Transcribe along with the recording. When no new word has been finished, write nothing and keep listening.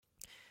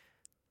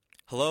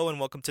Hello and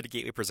welcome to the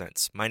Gateway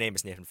Presents. My name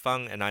is Nathan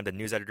Fung and I'm the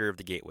news editor of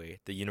the Gateway,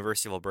 the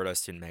University of Alberta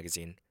student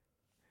magazine.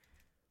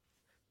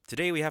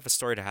 Today we have a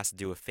story that has to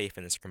do with faith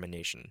and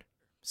discrimination.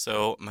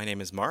 So, my name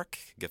is Mark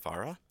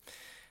Guevarra.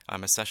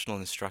 I'm a sessional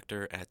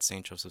instructor at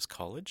St. Joseph's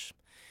College.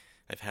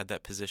 I've had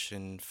that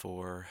position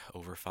for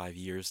over 5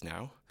 years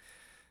now.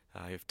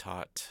 I've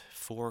taught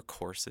 4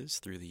 courses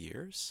through the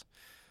years,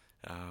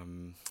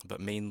 but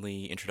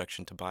mainly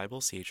Introduction to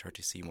Bible,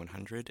 CHRTC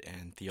 100,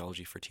 and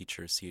Theology for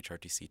Teachers,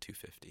 CHRTC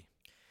 250.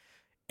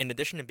 In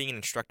addition to being an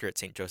instructor at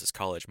St. Joseph's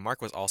College,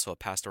 Mark was also a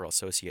pastoral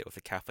associate with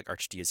the Catholic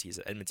Archdiocese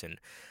of Edmonton.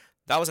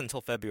 That was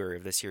until February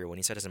of this year when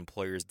he said his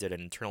employers did an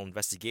internal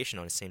investigation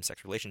on his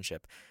same-sex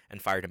relationship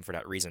and fired him for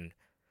that reason.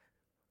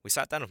 We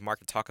sat down with Mark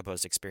to talk about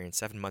his experience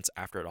 7 months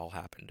after it all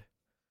happened.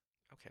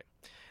 Okay.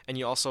 And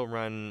you also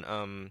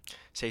run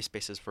safe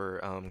spaces for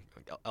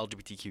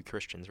LGBTQ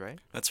Christians, right?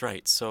 That's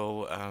right.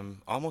 So,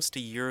 almost a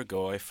year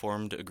ago, I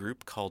formed a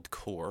group called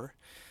CORE,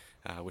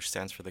 which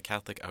stands for the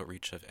Catholic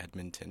Outreach of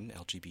Edmonton,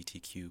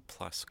 LGBTQ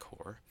plus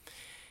CORE.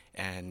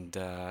 And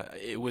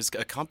it was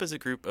a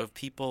composite group of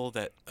people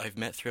that I've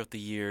met throughout the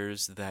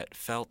years that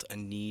felt a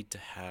need to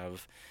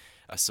have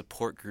a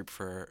support group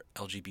for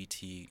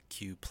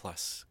LGBTQ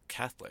plus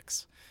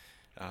Catholics,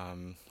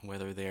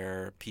 whether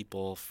they're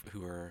people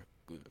who are,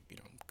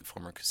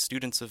 former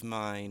students of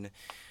mine,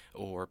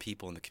 or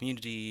people in the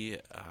community,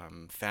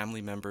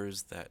 family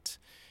members that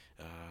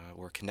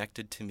were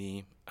connected to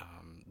me.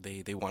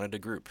 They wanted a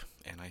group,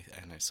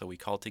 so we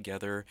called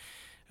together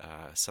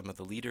some of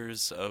the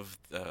leaders of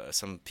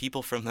some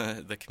people from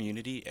the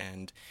community,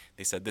 and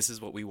they said, "This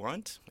is what we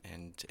want."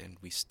 And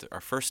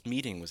our first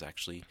meeting was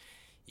actually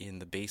in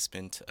the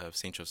basement of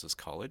St. Joseph's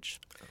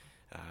College,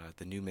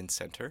 the Newman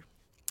Center,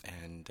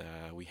 and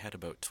we had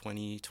about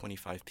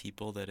 25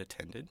 people that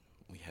attended.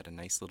 We had a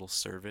nice little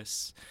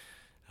service.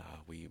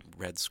 We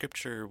read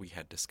scripture. We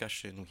had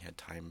discussion. We had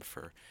time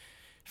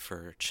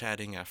for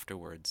chatting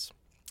afterwards.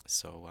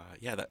 So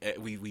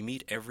we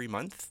meet every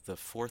month, the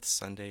fourth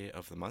Sunday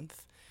of the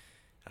month,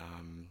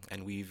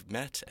 and we've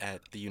met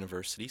at the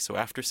university. So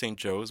after St.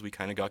 Joe's, we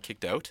kind of got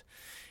kicked out,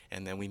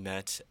 and then we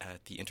met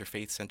at the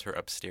Interfaith Center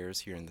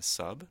upstairs here in the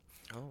sub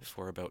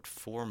for about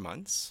 4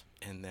 months.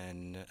 And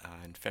then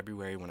in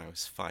February, when I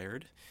was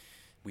fired,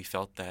 we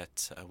felt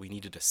that we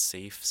needed a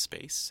safe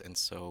space, and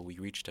so we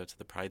reached out to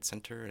the Pride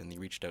Center, and they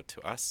reached out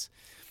to us,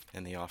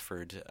 and they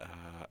offered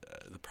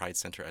the Pride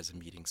Center as a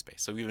meeting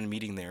space. So we've been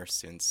meeting there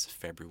since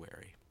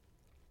February.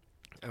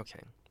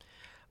 Okay.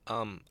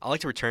 I'd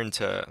like to return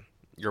to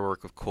your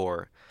work with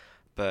CORE,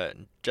 but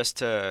just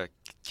to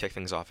kick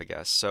things off, I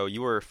guess. So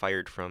you were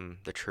fired from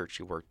the church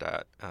you worked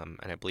at, and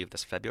I believe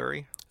this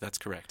February? That's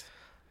correct.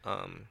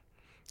 Can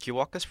you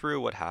walk us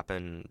through what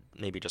happened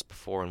maybe just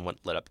before and what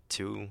led up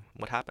to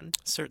what happened?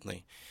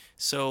 Certainly.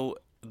 So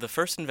the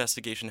first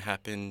investigation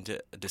happened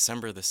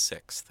December the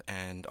 6th,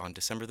 and on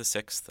December the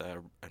 6th,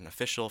 an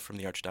official from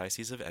the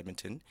Archdiocese of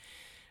Edmonton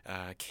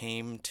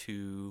came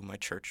to my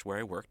church where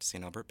I worked,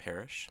 St. Albert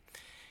Parish,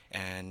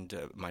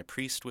 and my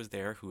priest was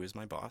there, who is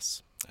my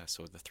boss.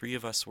 So the three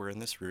of us were in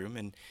this room,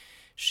 and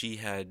she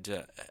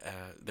had,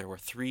 there were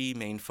 3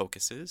 main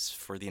focuses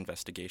for the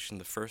investigation.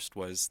 The first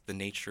was the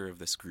nature of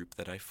this group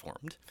that I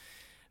formed.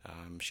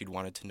 She'd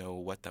wanted to know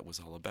what that was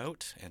all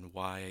about and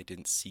why I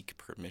didn't seek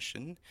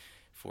permission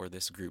for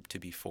this group to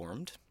be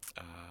formed.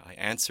 I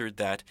answered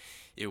that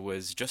it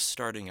was just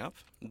starting up,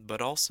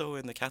 but also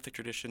in the Catholic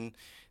tradition,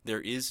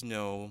 there is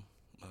no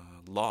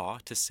law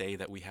to say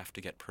that we have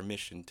to get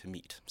permission to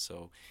meet.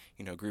 So,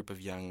 a group of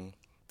young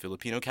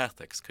Filipino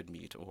Catholics could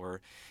meet, or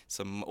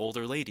some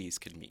older ladies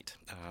could meet.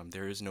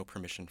 There is no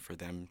permission for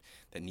them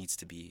that needs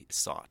to be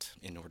sought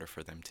in order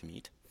for them to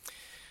meet.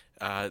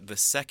 The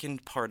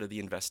second part of the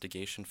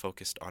investigation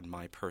focused on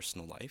my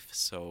personal life.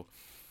 So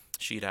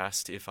she'd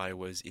asked if I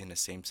was in a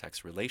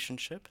same-sex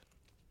relationship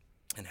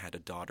and had a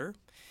daughter.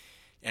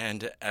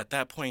 And at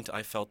that point,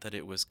 I felt that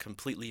it was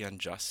completely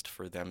unjust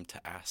for them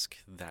to ask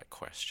that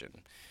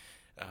question,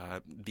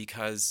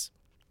 because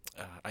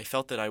I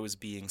felt that I was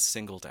being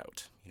singled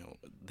out.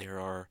 There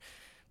are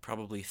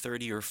probably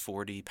 30 or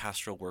 40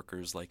 pastoral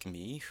workers like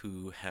me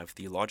who have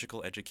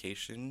theological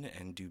education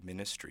and do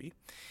ministry,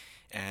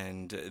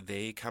 and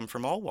they come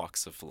from all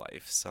walks of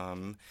life.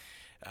 Some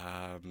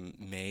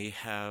may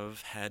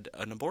have had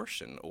an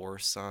abortion, or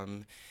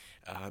some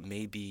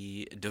may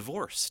be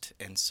divorced.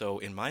 And so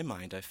in my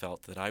mind, I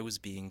felt that I was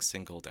being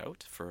singled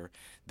out for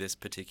this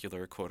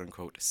particular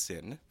quote-unquote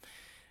sin,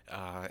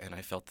 and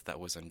I felt that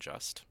was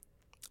unjust.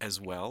 As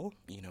well,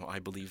 I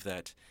believe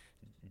that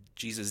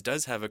Jesus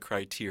does have a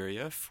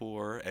criteria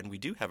and we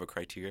do have a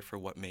criteria for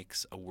what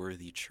makes a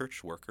worthy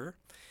church worker,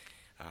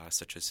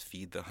 such as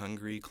feed the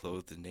hungry,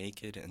 clothe the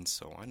naked, and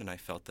so on. And I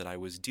felt that I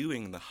was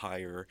doing the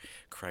higher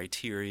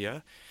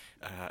criteria,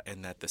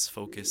 and that this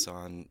focus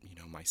on,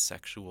 my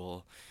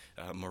sexual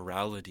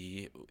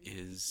morality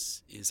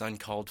is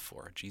uncalled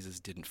for.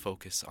 Jesus didn't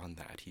focus on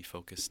that. He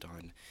focused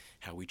on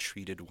how we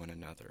treated one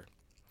another.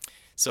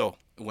 So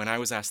when I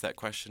was asked that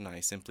question, I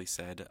simply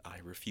said I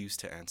refuse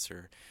to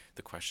answer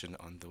the question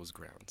on those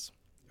grounds.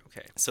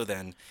 Okay. So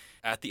then,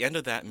 at the end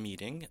of that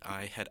meeting,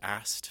 I had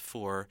asked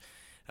for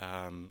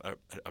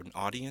an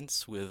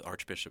audience with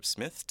Archbishop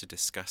Smith to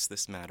discuss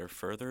this matter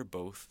further,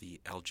 both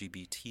the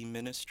LGBT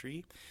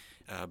ministry,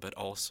 but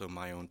also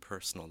my own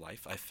personal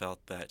life. I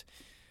felt that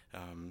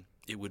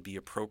it would be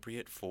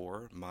appropriate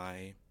for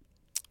my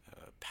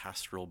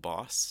pastoral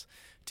boss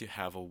to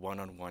have a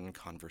one-on-one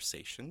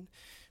conversation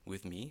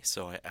with me.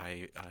 So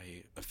I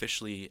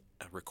officially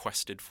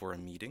requested for a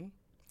meeting.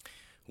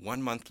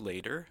 1 month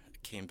later,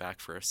 came back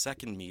for a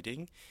second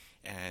meeting,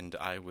 and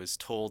I was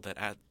told that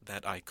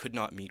I could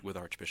not meet with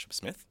Archbishop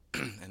Smith,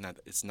 and that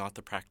it's not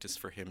the practice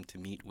for him to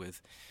meet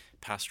with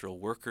pastoral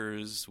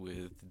workers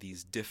with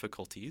these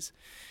difficulties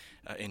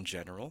in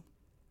general.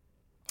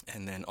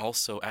 And then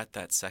also at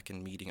that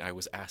second meeting, I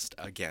was asked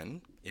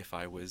again if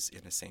I was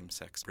in a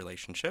same-sex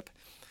relationship.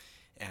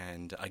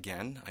 And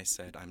again, I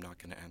said, I'm not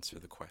going to answer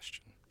the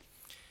question.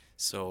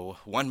 So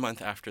 1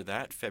 month after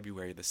that,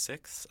 February the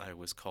 6th, I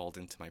was called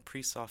into my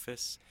priest's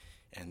office,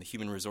 and the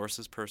human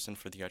resources person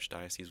for the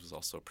Archdiocese was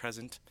also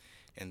present.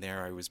 And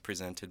there I was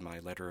presented my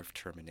letter of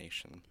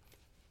termination.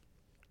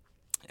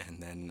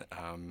 And then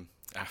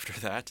after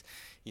that,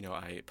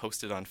 I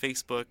posted on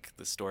Facebook.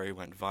 The story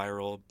went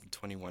viral,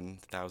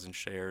 21,000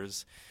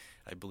 shares,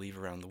 I believe,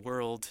 around the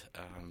world.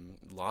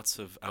 Lots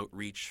of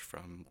outreach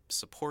from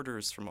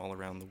supporters from all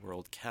around the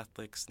world,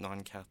 Catholics,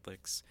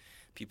 non-Catholics,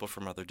 people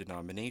from other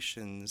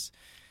denominations,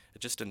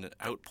 just an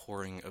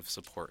outpouring of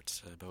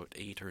support, about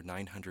 800 or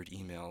 900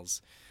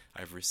 emails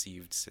I've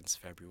received since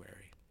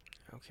February.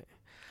 Okay.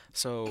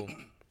 So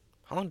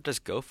how long did this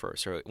go for?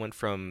 So it went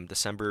from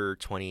December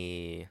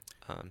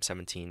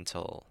 2017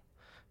 till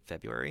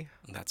February?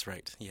 That's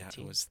right. Yeah,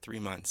 18? It was 3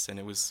 months, and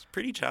it was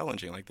pretty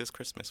challenging. Like, this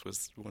Christmas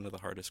was one of the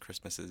hardest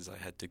Christmases I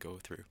had to go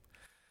through.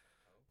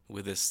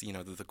 With this,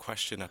 the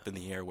question up in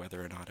the air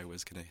whether or not I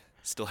was going to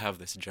still have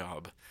this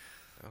job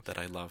that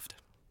I loved.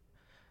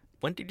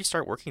 When did you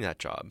start working that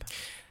job?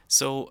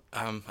 So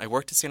I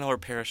worked at St.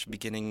 Albert Parish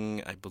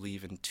beginning, I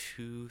believe, in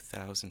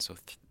 2000, so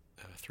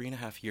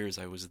 3.5 years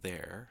I was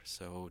there.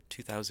 So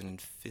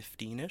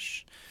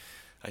 2015-ish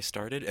I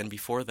started. And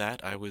before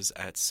that, I was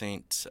at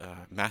St.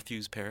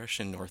 Matthew's Parish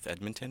in North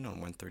Edmonton on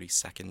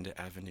 132nd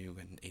Avenue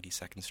and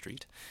 82nd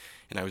Street.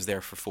 And I was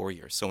there for 4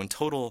 years. So in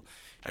total,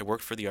 I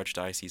worked for the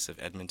Archdiocese of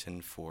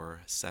Edmonton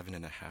for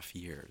 7.5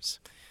 years.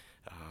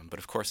 But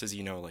of course, as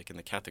you know, like in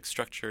the Catholic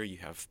structure, you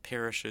have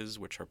parishes,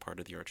 which are part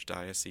of the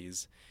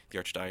Archdiocese. The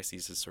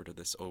Archdiocese is sort of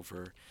this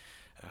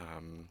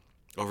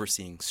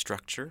overseeing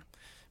structure,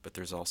 but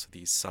there's also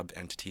these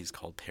sub-entities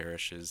called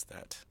parishes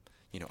that,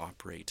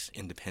 operate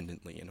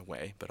independently in a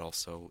way, but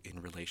also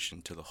in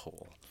relation to the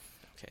whole.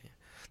 Okay.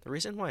 The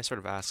reason why I sort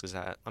of ask is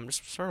that I'm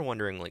just sort of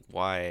wondering, like,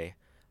 why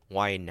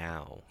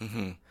now?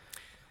 Mm-hmm.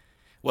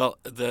 Well,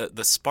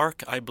 the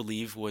spark, I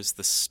believe, was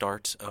the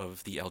start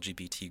of the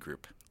LGBT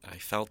group. I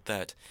felt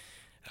that,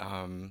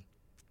 I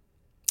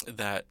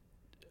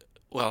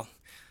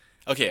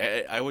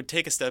would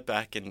take a step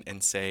back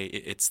and say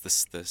it's the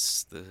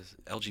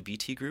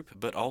LGBT group,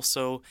 but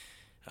also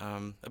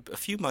a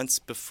few months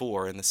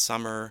before, in the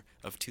summer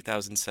of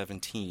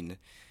 2017,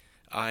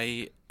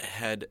 I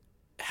had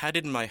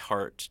it in my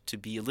heart to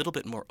be a little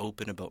bit more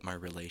open about my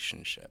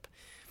relationship.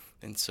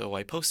 And so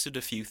I posted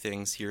a few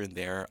things here and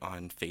there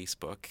on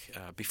Facebook.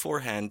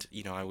 Beforehand,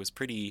 I was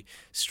pretty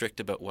strict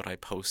about what I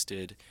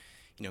posted,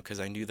 because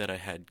I knew that I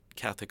had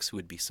Catholics who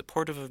would be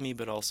supportive of me,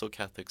 but also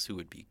Catholics who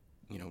would be,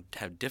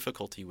 have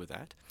difficulty with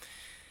that.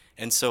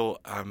 And so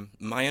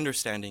my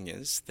understanding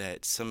is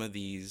that some of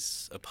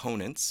these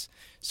opponents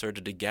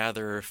started to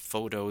gather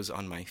photos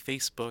on my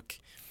Facebook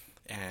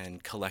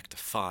and collect a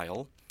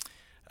file.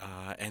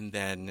 And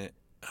then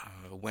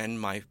when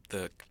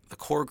the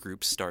core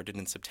group started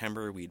in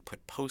September, we'd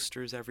put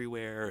posters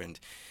everywhere, and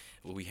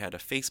we had a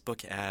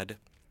Facebook ad.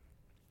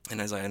 And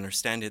as I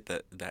understand it,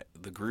 that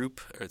the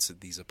group, or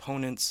these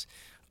opponents,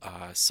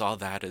 saw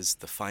that as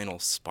the final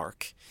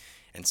spark,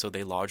 and so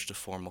they lodged a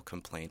formal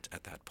complaint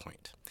at that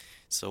point.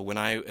 So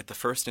at the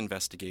first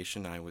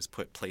investigation, I was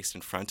placed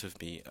in front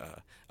of me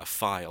a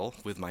file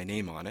with my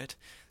name on it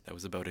that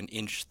was about 1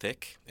 inch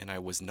thick, and I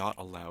was not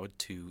allowed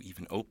to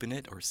even open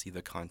it or see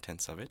the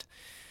contents of it.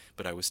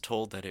 But I was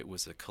told that it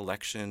was a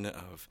collection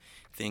of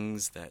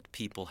things that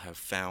people have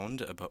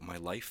found about my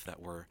life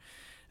that were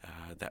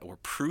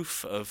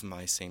proof of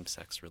my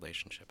same-sex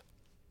relationship.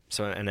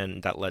 So, and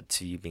then that led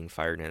to you being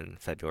fired in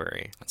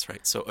February. That's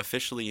right. So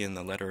officially in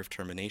the letter of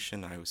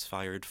termination, I was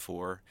fired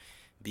for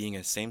being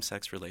in a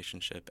same-sex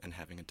relationship and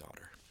having a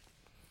daughter.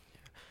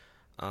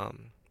 How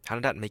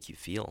did that make you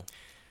feel?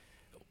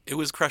 It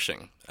was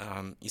crushing.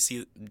 You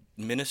see,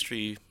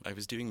 ministry, I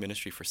was doing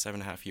ministry for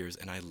 7.5 years,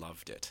 and I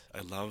loved it.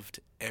 I loved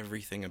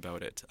everything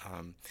about it.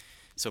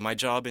 So my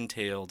job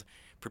entailed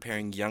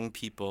preparing young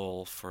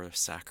people for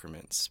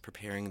sacraments,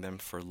 preparing them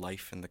for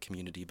life in the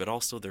community, but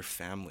also their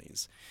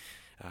families.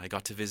 I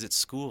got to visit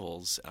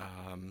schools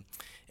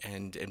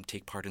and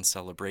take part in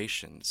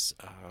celebrations.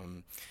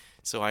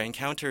 So I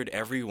encountered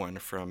everyone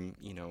from,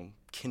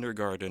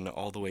 kindergarten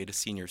all the way to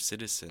senior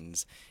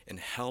citizens and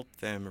helped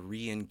them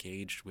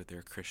re-engage with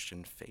their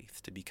Christian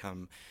faith to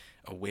become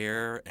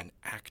aware and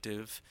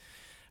active.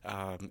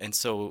 And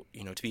so,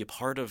 to be a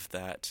part of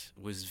that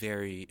was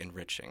very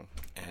enriching.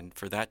 And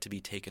for that to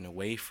be taken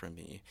away from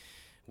me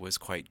was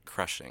quite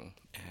crushing.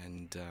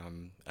 And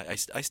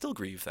I still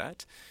grieve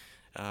that.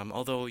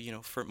 Although,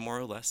 for more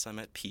or less, I'm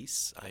at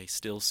peace. I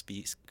still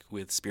speak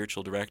with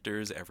spiritual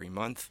directors every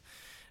month.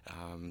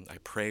 I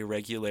pray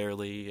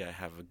regularly. I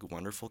have a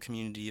wonderful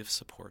community of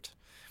support.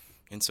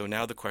 And so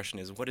now the question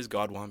is, what does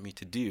God want me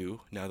to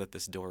do now that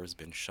this door has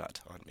been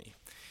shut on me?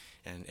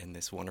 And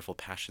this wonderful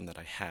passion that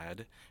I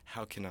had,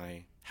 how can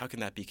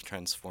that be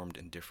transformed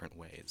in different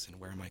ways? And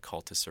where am I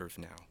called to serve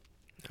now?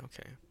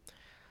 Okay.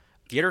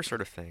 The other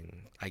sort of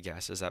thing, I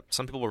guess, is that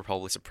some people were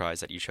probably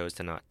surprised that you chose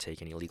to not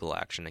take any legal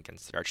action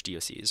against the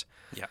archdiocese.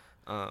 Yeah.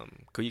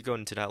 Could you go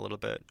into that a little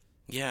bit?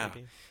 Yeah.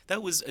 Maybe?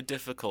 That was a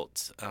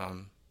difficult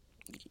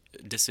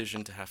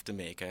decision to have to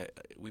make.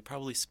 We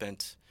probably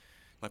spent,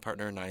 my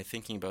partner and I,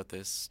 thinking about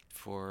this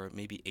for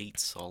maybe 8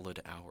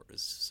 solid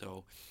hours.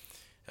 So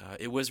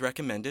it was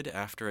recommended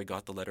after I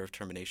got the letter of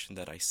termination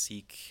that I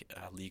seek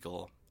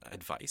legal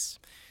advice.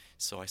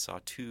 So I saw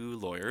 2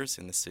 lawyers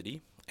in the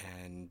city,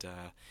 and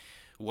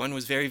one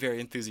was very, very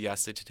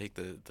enthusiastic to take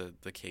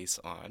the case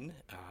on,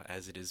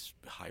 as it is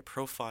high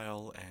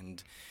profile,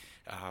 and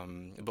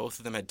both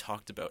of them had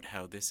talked about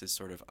how this is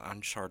sort of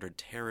uncharted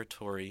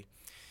territory,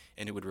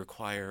 and it would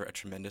require a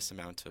tremendous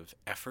amount of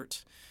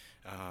effort,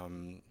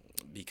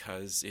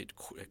 because it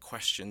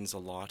questions a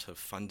lot of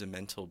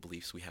fundamental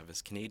beliefs we have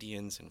as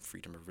Canadians, and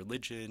freedom of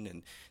religion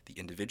and the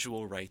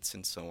individual rights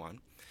and so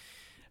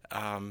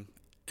on,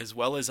 as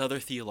well as other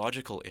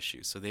theological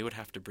issues. So they would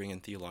have to bring in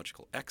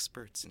theological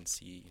experts and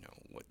see,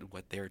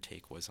 what their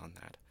take was on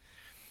that.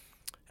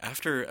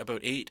 After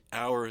about 8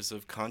 hours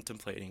of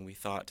contemplating, we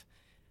thought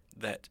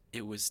that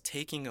it was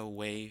taking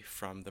away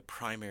from the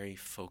primary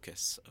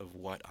focus of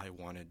what I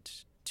wanted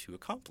to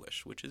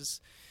accomplish, which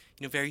is,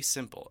 very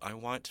simple. I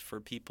want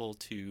for people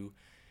to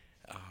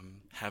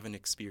have an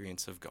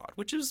experience of God,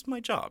 which is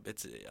my job.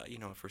 It's,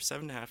 for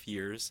 7.5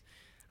 years,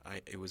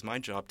 it was my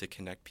job to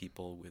connect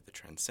people with the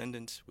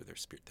transcendent, with their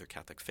spirit, their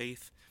Catholic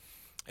faith.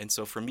 And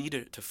so for me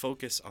to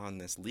focus on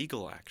this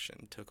legal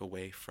action took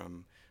away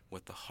from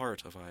what the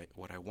heart of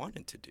what I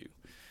wanted to do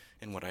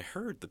and what I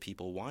heard the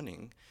people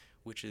wanting,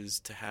 which is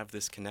to have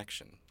this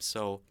connection.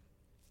 So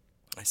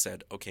I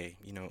said, okay,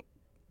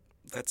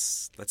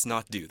 let's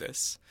not do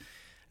this.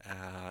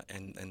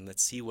 And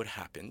let's see what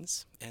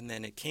happens. And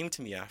then it came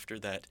to me after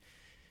that,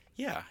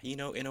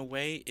 in a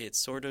way, it's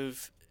sort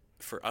of,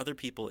 for other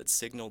people, it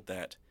signaled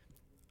that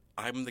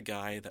I'm the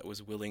guy that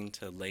was willing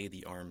to lay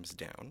the arms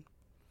down,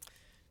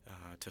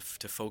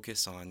 to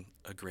focus on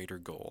a greater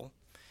goal.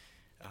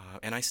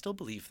 And I still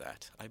believe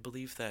that. I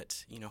believe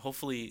that,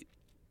 hopefully,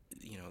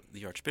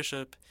 the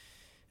Archbishop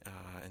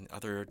and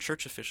other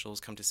church officials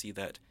come to see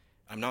that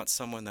I'm not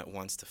someone that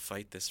wants to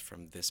fight this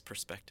from this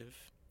perspective.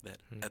 That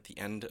at the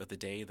end of the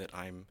day, that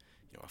I'm,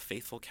 a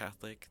faithful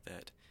Catholic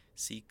that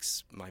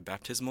seeks my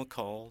baptismal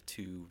call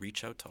to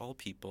reach out to all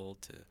people,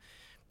 to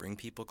bring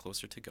people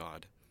closer to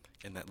God,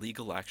 and that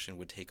legal action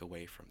would take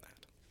away from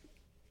that.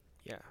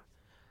 Yeah.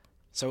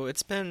 So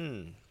it's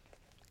been,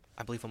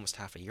 I believe, almost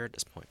half a year at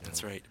this point now.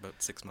 That's right,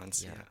 about 6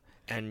 months. Yeah.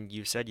 And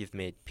you said you've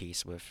made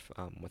peace with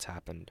what's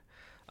happened.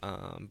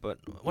 But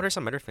what are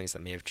some other things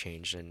that may have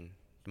changed in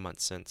the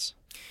months since?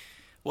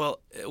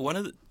 Well, one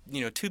of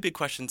the, 2 big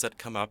questions that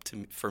come up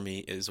for me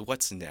is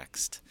what's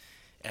next?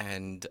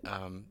 And,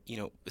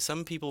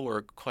 some people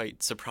were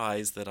quite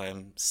surprised that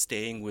I'm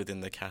staying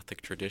within the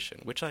Catholic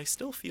tradition, which I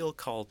still feel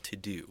called to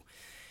do.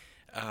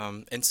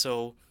 And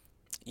so,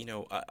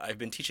 I've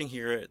been teaching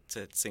here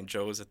at St.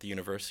 Joe's at the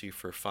university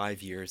for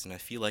 5 years, and I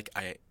feel like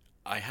I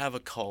have a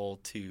call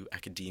to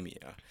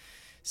academia.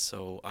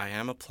 So I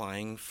am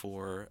applying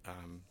for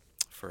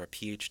a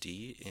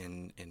PhD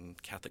in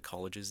Catholic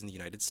colleges in the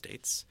United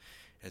States,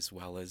 as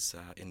well as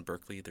in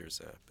Berkeley. There's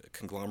a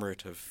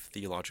conglomerate of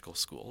theological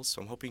schools.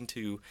 So I'm hoping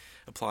to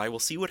apply. We'll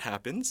see what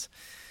happens.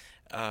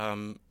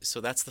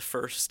 So that's the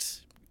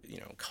first,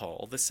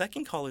 call. The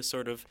second call is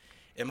sort of,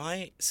 am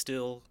I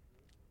still,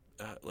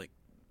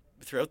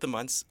 throughout the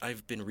months,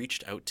 I've been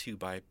reached out to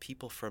by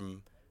people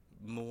from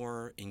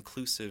more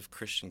inclusive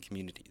Christian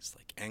communities,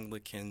 like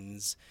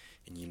Anglicans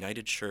and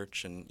United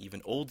Church and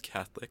even Old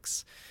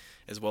Catholics,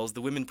 as well as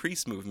the women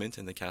priest movement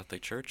in the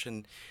Catholic Church.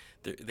 And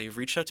they've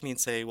reached out to me and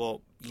say,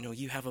 well,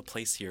 you have a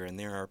place here, and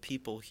there are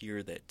people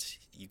here that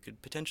you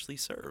could potentially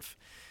serve.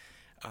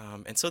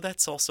 And so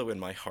that's also in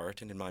my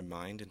heart and in my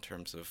mind in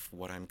terms of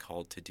what I'm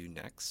called to do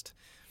next.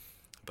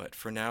 But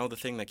for now, the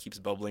thing that keeps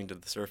bubbling to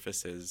the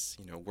surface is,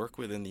 work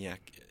within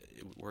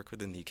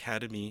the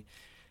academy,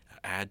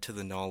 add to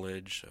the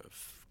knowledge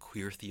of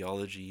queer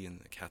theology in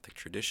the Catholic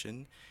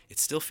tradition.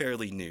 It's still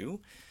fairly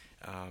new.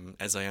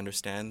 As I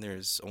understand,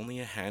 there's only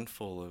a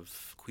handful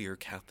of queer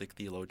Catholic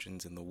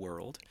theologians in the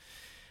world.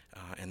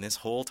 And this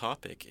whole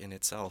topic in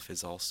itself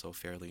is also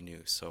fairly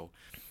new. So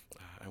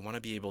I want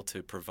to be able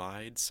to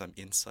provide some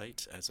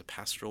insight as a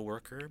pastoral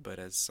worker, but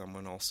as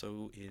someone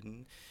also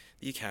in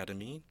the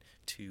academy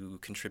to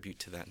contribute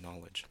to that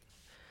knowledge.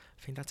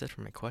 I think that's it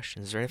for my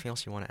questions. Is there anything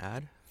else you want to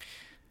add?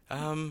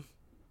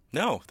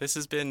 No, this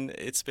has been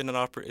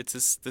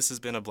this has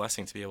been a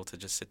blessing to be able to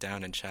just sit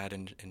down and chat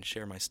and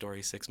share my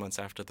story 6 months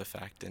after the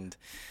fact, and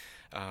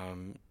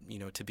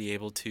to be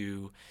able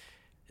to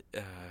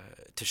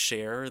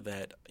share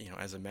that,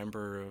 as a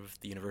member of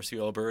the University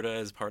of Alberta,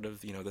 as part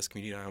of this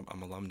community,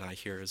 I'm alumni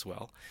here as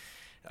well.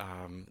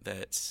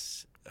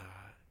 That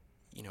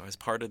as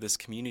part of this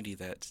community,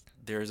 that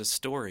there is a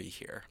story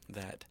here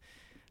that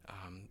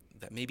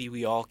that maybe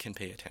we all can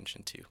pay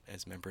attention to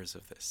as members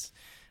of this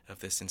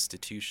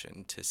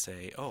institution, to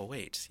say, oh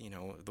wait,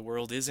 the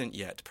world isn't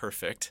yet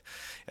perfect,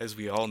 as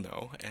we all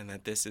know, and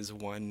that this is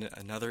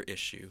another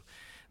issue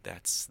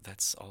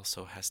that's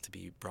also has to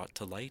be brought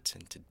to light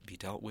and to be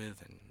dealt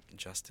with, and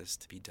justice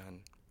to be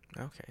done.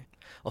 Okay.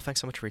 Well, thanks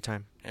so much for your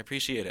time. I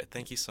appreciate it.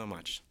 Thank you so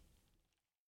much.